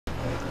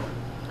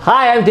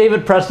Hi, I'm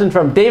David Preston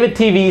from David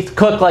TV's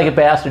Cook Like a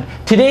Bastard.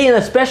 Today in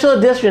a special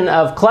edition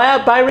of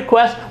Collab by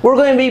Request, we're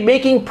going to be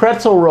making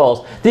pretzel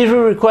rolls. These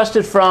were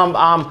requested from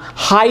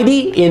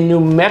Heidi in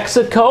New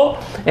Mexico,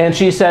 and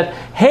she said,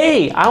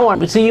 hey, I want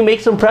to see you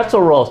make some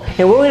pretzel rolls.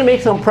 And we're going to make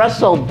some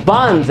pretzel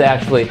buns,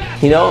 actually.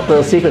 You know,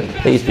 little secret,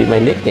 that used to be my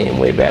nickname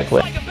way back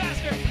when.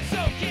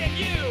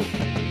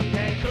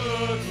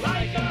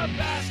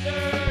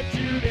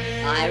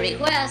 I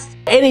request.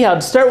 Anyhow,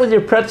 to start with your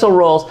pretzel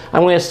rolls,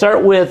 I'm going to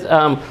start with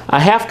a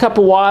half cup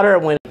of water.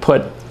 I'm going to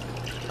put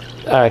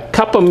a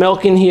cup of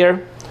milk in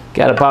here.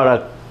 Got about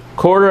a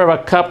quarter of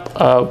a cup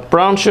of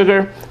brown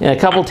sugar and a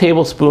couple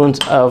tablespoons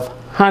of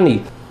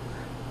honey.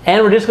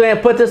 And we're just going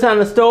to put this on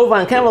the stove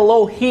on kind of a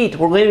low heat.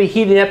 We're going to be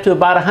heating up to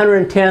about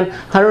 110,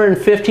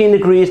 115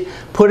 degrees.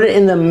 Put it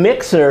in the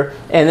mixer,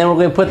 and then we're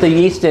going to put the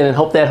yeast in and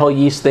hope that whole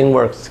yeast thing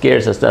works.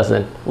 Scares us,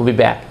 doesn't it? We'll be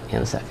back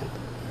in a second.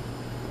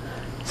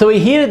 So we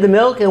heated the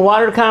milk and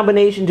water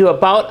combination to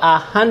about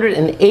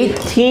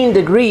 118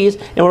 degrees,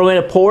 and we're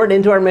going to pour it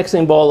into our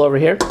mixing bowl over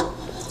here.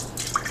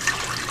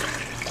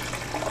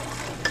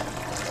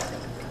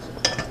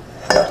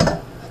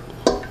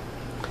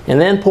 And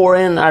then pour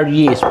in our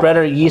yeast. Spread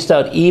our yeast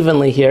out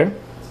evenly here.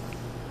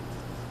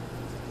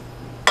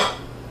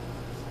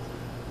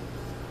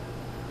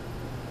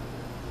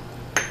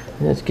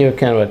 Let's give it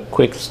kind of a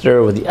quick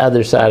stir with the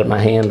other side of my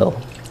handle.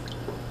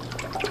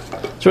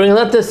 So we're going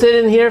to let this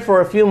sit in here for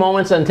a few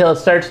moments until it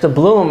starts to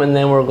bloom, and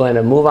then we're going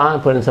to move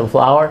on, put in some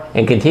flour,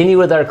 and continue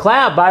with our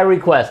collab by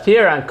request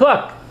here on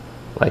Cook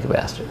Like a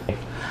Bastard.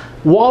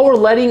 While we're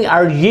letting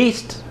our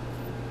yeast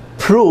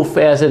proof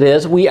as it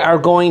is, we are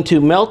going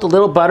to melt a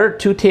little butter,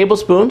 2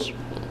 tablespoons.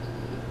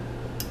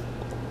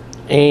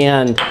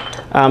 And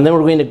then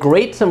we're going to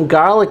grate some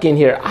garlic in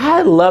here.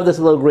 I love this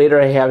little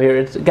grater I have here.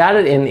 It's got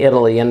it in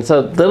Italy, and it's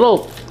a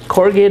little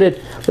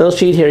corrugated little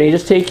sheet here. You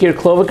just take your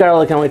clove of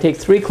garlic. I'm going to take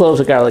 3 cloves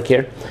of garlic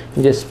here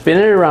and just spin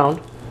it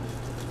around.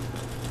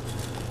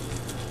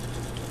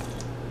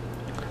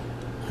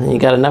 And you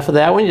got enough of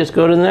that one, you just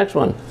go to the next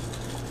one.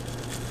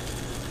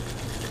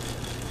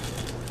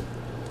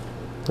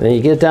 And then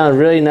you get down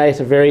really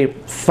nice, a very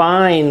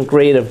fine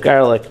grate of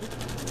garlic.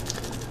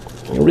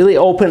 You really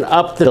open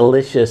up the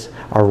delicious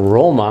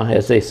aroma,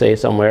 as they say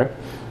somewhere.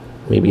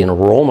 Maybe an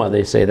aroma,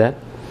 they say that.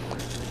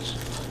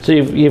 So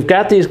you've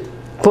got these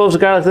cloves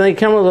of garlic, and they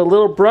come with a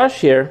little brush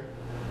here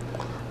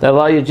that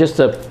allow you just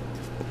to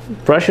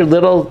brush your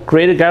little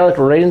grated garlic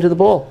right into the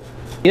bowl.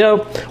 You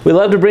know, we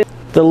love to bring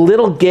the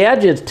little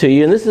gadgets to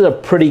you, and this is a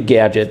pretty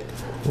gadget.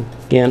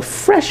 Again,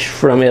 fresh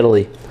from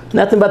Italy.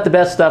 Nothing but the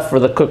best stuff for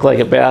the Cook Like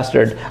a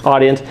Bastard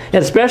audience, and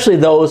especially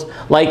those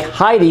like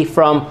Heidi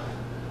from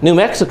New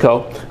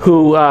Mexico,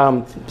 who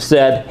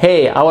said,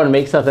 hey, I want to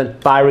make something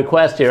by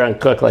request here on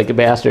Cook Like a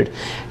Bastard.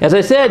 As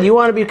I said, you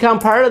want to become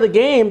part of the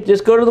game,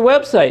 just go to the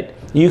website.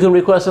 You can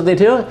request something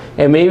too,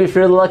 and maybe if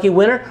you're the lucky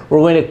winner, we're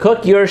going to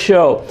cook your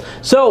show.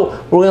 So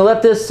we're going to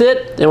let this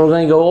sit, and we're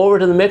going to go over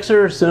to the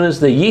mixer as soon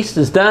as the yeast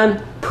is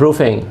done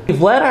proofing.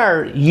 We've let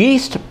our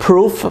yeast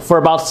proof for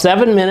about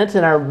 7 minutes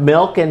in our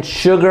milk and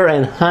sugar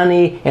and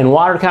honey and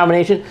water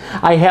combination.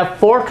 I have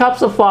 4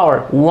 cups of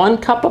flour, 1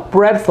 cup of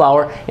bread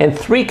flour, and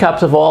 3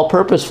 cups of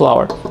all-purpose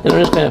flour. And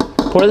I'm just going to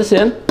pour this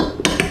in.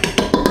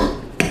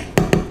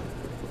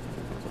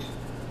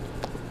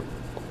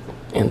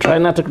 And try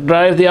not to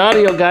drive the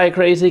audio guy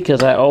crazy,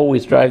 because I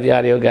always drive the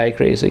audio guy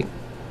crazy.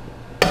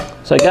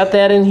 So I got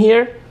that in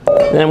here.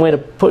 Then I'm going to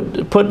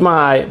put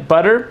my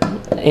butter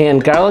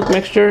and garlic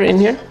mixture in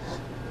here.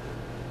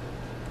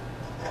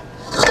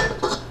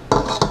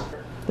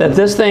 That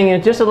this thing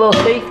is just a little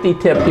safety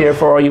tip here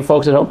for all you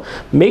folks at home.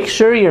 Make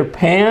sure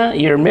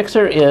your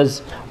mixer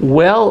is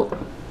well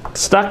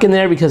stuck in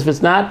there, because if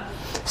it's not,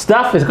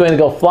 stuff is going to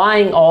go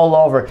flying all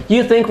over.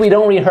 You think we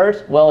don't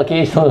rehearse? Well,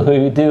 occasionally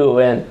we do,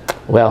 and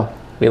well,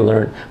 we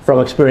learn from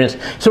experience.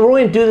 So we're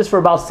going to do this for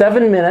about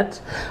 7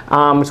 minutes.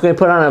 It's going to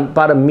put on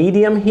about a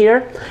medium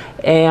here,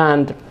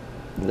 and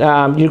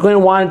you're going to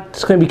want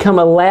it's going to become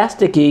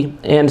elasticy,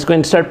 and it's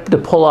going to start to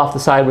pull off the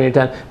side when you're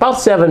done.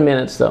 About 7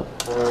 minutes though.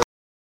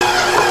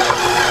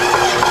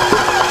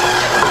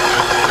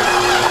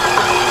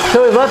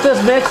 So we've let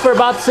this mix for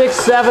about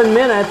 6-7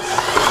 minutes.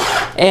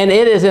 And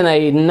it is in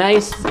a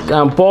nice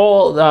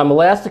bowl,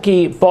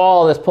 elasticy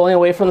ball that's pulling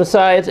away from the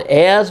sides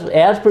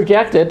as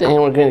projected.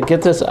 And we're going to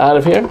get this out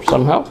of here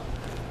somehow.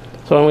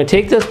 So I'm going to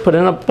take this, put it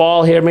in a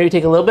ball here, maybe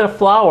take a little bit of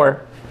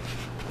flour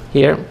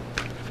here,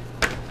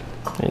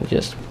 and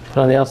just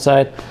put it on the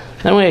outside.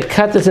 Then I'm going to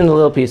cut this into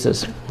little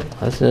pieces.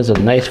 This is a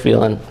nice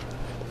feeling.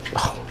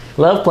 Oh,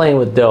 love playing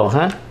with dough,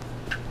 huh?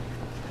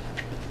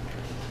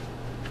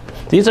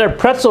 These are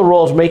pretzel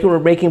rolls. We're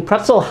making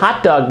pretzel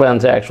hot dog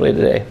buns actually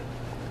today.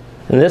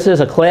 And this is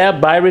a collab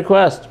by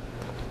request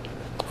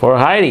for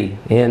Heidi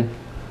in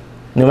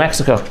New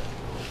Mexico.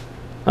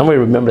 I'm going to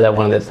remember that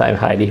one this time,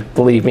 Heidi.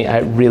 Believe me, I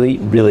really,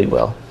 really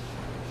will.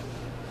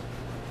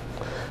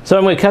 So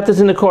I'm going to cut this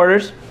into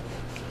quarters.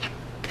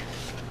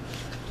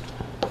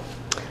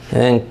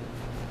 And then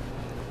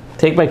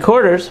take my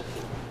quarters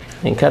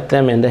and cut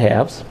them into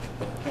halves,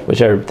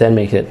 which are then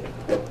make it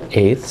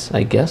 1/8,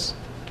 I guess,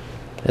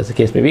 as the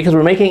case may be, because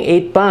we're making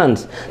 8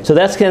 buns. So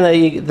that's kind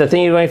of the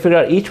thing you're going to figure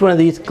out. Each one of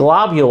these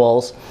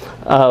globules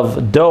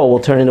of dough will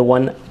turn into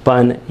 1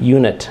 bun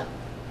unit.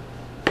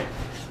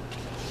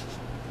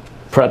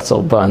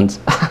 Pretzel buns.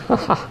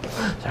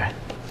 Sorry,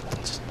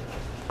 just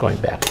going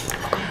back.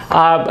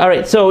 All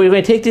right, so we're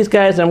going to take these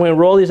guys and I'm going to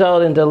roll these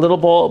out into little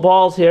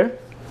balls here.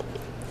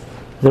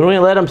 Then we're going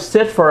to let them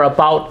sit for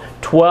about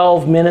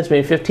 12 minutes,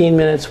 maybe 15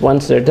 minutes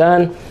once they're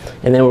done.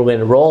 And then we're going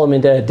to roll them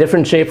into a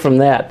different shape from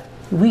that.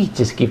 We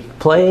just keep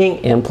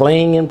playing and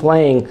playing and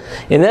playing.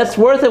 And that's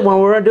worth it when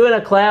we're doing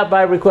a collab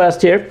by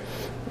request here.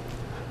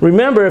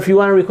 Remember, if you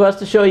want to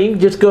request a show, you can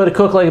just go to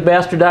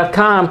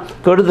cooklikeabastard.com,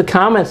 go to the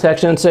comment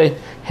section and say,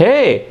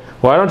 hey,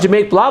 why don't you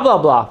make blah, blah,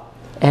 blah?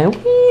 And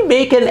we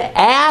make an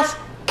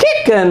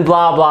ass-kicking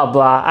blah, blah,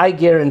 blah. I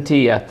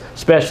guarantee you,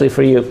 especially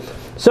for you.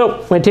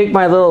 So I'm going to take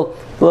my little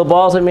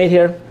balls I made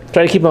here,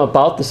 try to keep them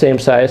about the same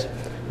size,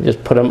 and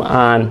just put them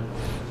on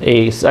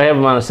I have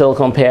them on a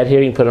silicone pad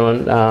here. You can put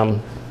them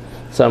on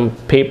some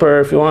paper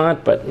if you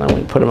want, but I'm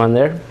going to put them on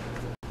there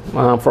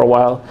for a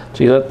while.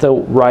 So you let the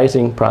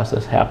rising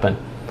process happen.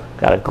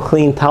 Got a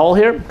clean towel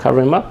here, cover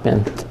them up,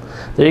 and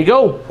there you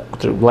go.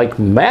 Like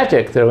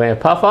magic, they're going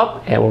to puff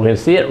up, and we're going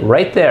to see it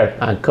right there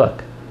on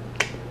Cook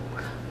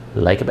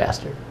Like a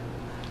Bastard.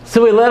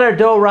 So we let our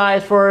dough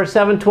rise for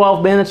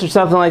 7-12 minutes or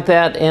something like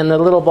that, and the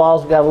little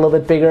balls got a little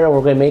bit bigger, and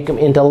we're going to make them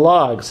into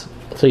logs.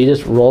 So you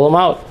just roll them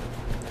out.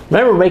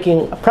 Remember, we're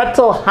making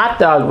pretzel hot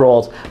dog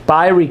rolls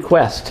by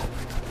request.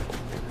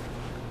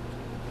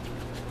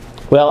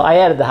 Well, I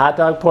added the hot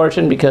dog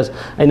portion because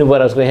I knew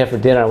what I was going to have for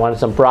dinner. I wanted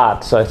some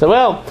broth. So I said,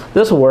 well,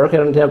 this will work. I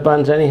don't have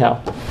buns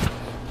anyhow.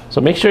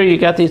 So make sure you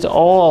got these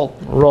all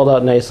rolled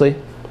out nicely.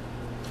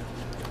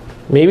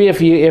 Maybe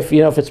if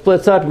it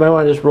splits up, you might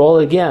want to just roll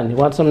it again. You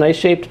want some nice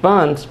shaped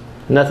buns.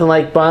 Nothing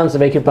like buns to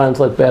make your buns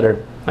look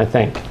better, I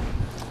think.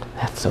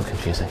 That's so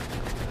confusing.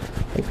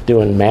 Like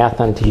doing math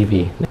on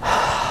TV.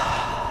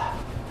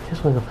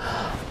 Just want to go,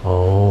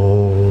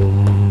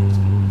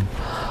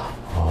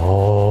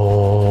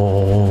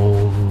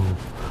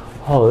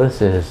 oh,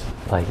 this is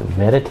like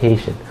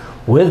meditation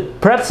with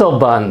pretzel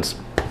buns.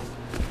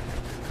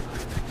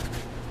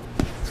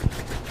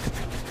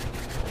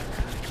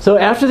 So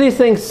after these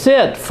things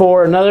sit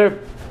for another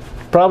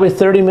probably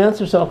 30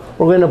 minutes or so,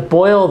 we're going to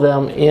boil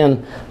them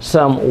in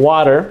some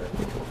water.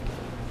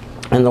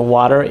 And the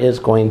water is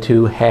going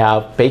to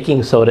have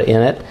baking soda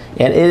in it.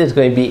 And it is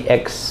going to be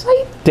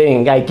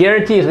exciting. I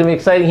guarantee it's going to be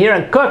exciting here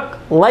on Cook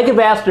Like a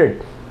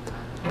Bastard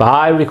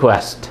by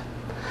request.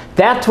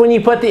 That's when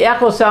you put the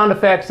echo sound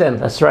effects in.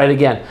 Let's try it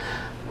again.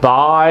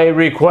 By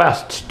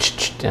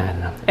request.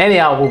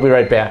 Anyhow, we'll be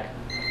right back.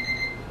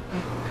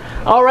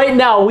 All right,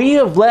 now we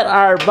have let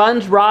our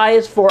buns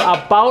rise for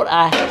about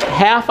a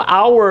half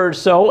hour or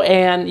so,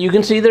 and you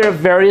can see they're of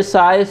various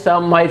sizes.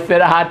 Some might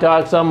fit a hot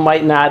dog, some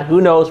might not.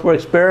 Who knows? We're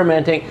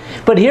experimenting.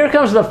 But here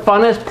comes the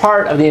funnest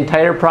part of the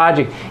entire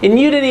project. And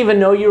you didn't even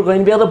know you were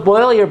going to be able to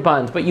boil your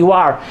buns, but you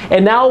are.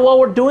 And now while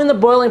we're doing the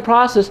boiling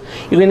process,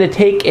 you're going to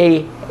take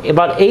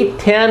about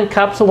 8-10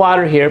 cups of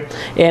water here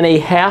and a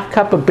 ½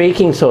 cup of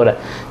baking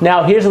soda.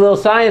 Now here's a little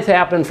science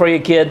happening for you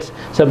kids.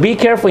 So be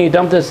careful when you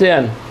dump this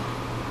in,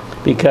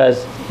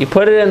 because you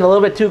put it in a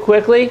little bit too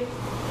quickly,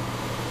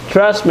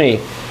 trust me,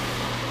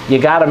 you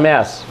got a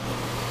mess.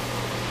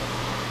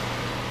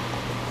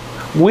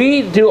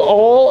 We do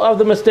all of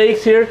the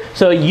mistakes here,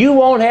 so you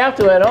won't have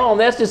to at home.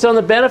 That's just some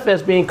of the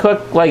benefits being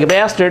cooked like a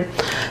bastard.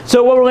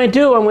 So what we're going to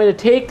do, I'm going to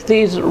take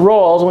these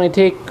rolls, I'm going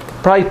to take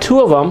probably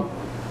 2 of them,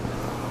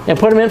 and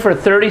put them in for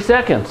 30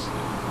 seconds.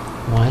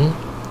 1,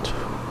 2,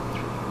 3.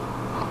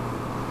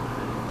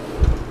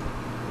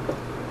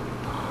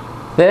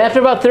 Then after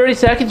about 30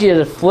 seconds, you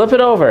just flip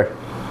it over.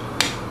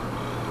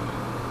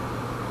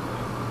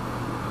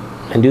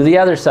 And do the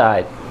other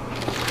side.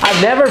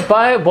 I've never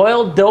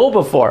boiled dough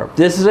before.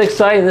 This is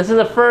exciting. This is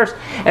a first.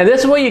 And this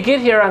is what you get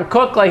here on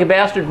Cook Like a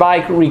Bastard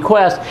by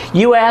request.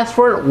 You ask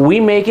for it, we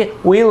make it,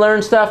 we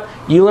learn stuff,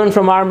 you learn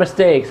from our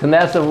mistakes. And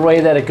that's the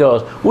way that it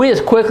goes. We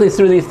just quickly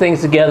threw these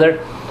things together.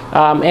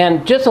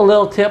 And just a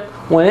little tip,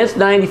 when it's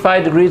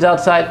 95 degrees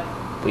outside,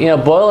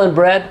 boiling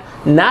bread,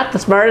 not the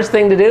smartest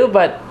thing to do,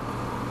 but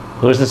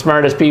who's the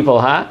smartest people,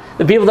 huh?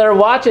 The people that are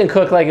watching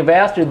Cook Like a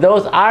Bastard,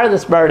 those are the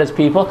smartest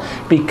people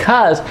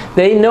because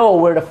they know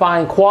where to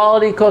find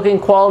quality cooking,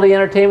 quality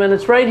entertainment.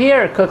 It's right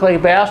here at Cook Like a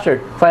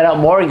Bastard. Find out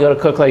more, you go to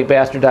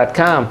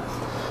cooklikeabastard.com.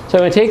 So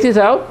I'm going to take these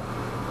out,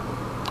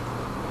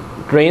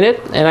 drain it,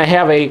 and I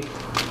have a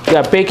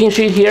baking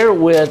sheet here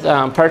with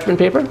parchment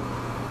paper.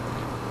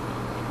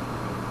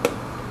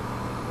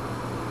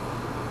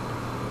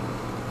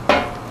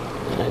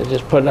 I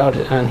just put it out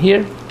on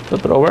here,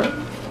 flip it over.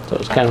 So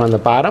it's kind of on the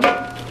bottom,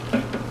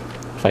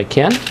 if I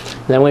can.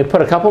 And then we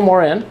put a couple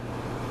more in.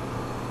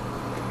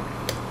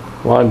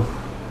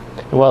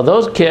 While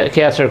those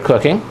cats are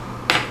cooking,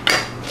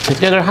 these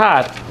guys are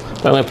hot.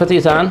 But I'm going to put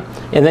these on.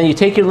 And then you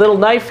take your little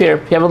knife here.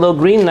 If you have a little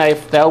green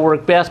knife, that'll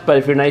work best. But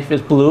if your knife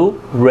is blue,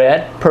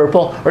 red,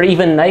 purple, or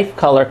even knife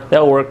color,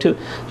 that'll work too.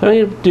 So I'm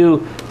going to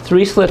do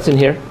 3 slits in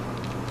here.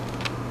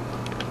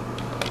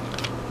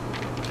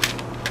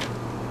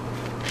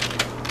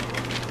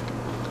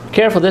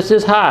 Careful, this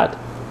is hot.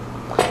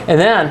 And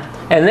then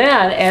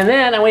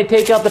I'm going to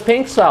take out the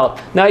pink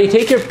salt. Now you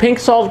take your pink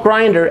salt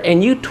grinder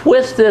and you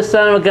twist this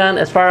son of a gun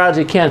as far out as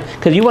you can,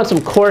 because you want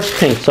some coarse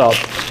pink salt.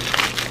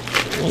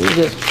 And you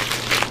just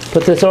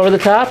put this over the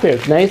top here.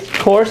 Nice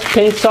coarse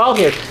pink salt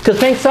here, because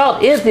pink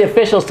salt is the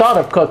official salt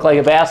of Cook Like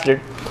a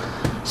Bastard.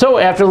 So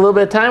after a little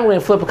bit of time, we're going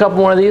to flip a couple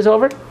more of these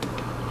over.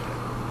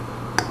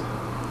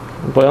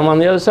 Boil them on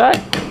the other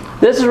side.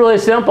 This is really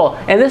simple,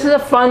 and this is a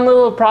fun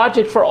little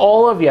project for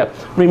all of you.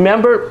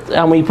 Remember,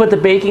 when you put the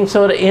baking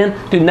soda in,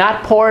 do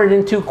not pour it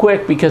in too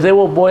quick, because it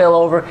will boil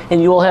over and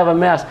you will have a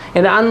mess.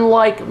 And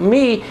unlike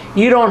me,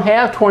 you don't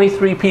have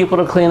 23 people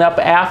to clean up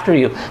after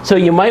you, so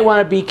you might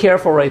want to be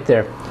careful right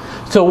there.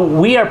 So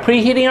we are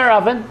preheating our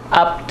oven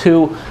up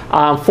to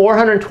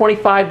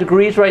 425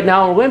 degrees right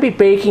now. We're going to be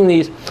baking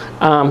these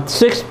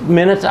 6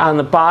 minutes on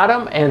the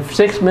bottom and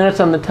 6 minutes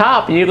on the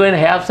top, and you're going to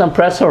have some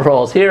pretzel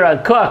rolls here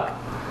on Cook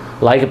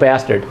Like a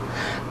Bastard.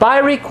 By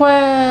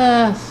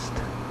request.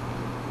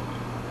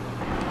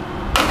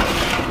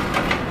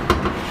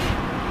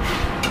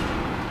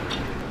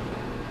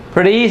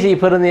 Pretty easy. You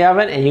put in the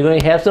oven and you're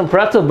going to have some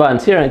pretzel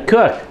buns here and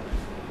Cook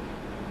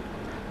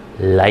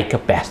Like a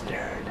Bastard.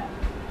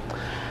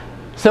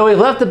 So we've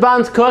left the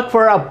buns cook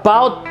for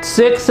about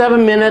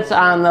 6-7 minutes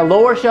on the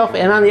lower shelf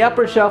and on the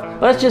upper shelf.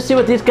 Let's just see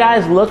what these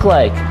guys look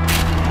like.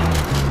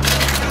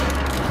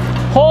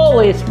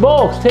 Holy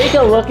smokes, take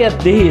a look at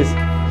these.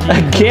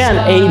 Again,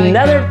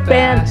 another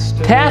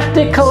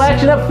fantastic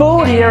collection of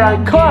food here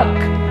on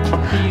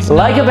Cook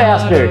Like a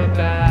Bastard.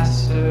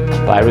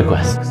 By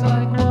request.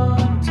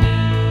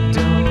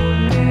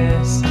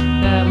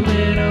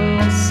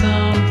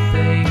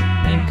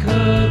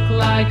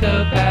 Like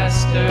a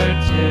bastard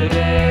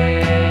today.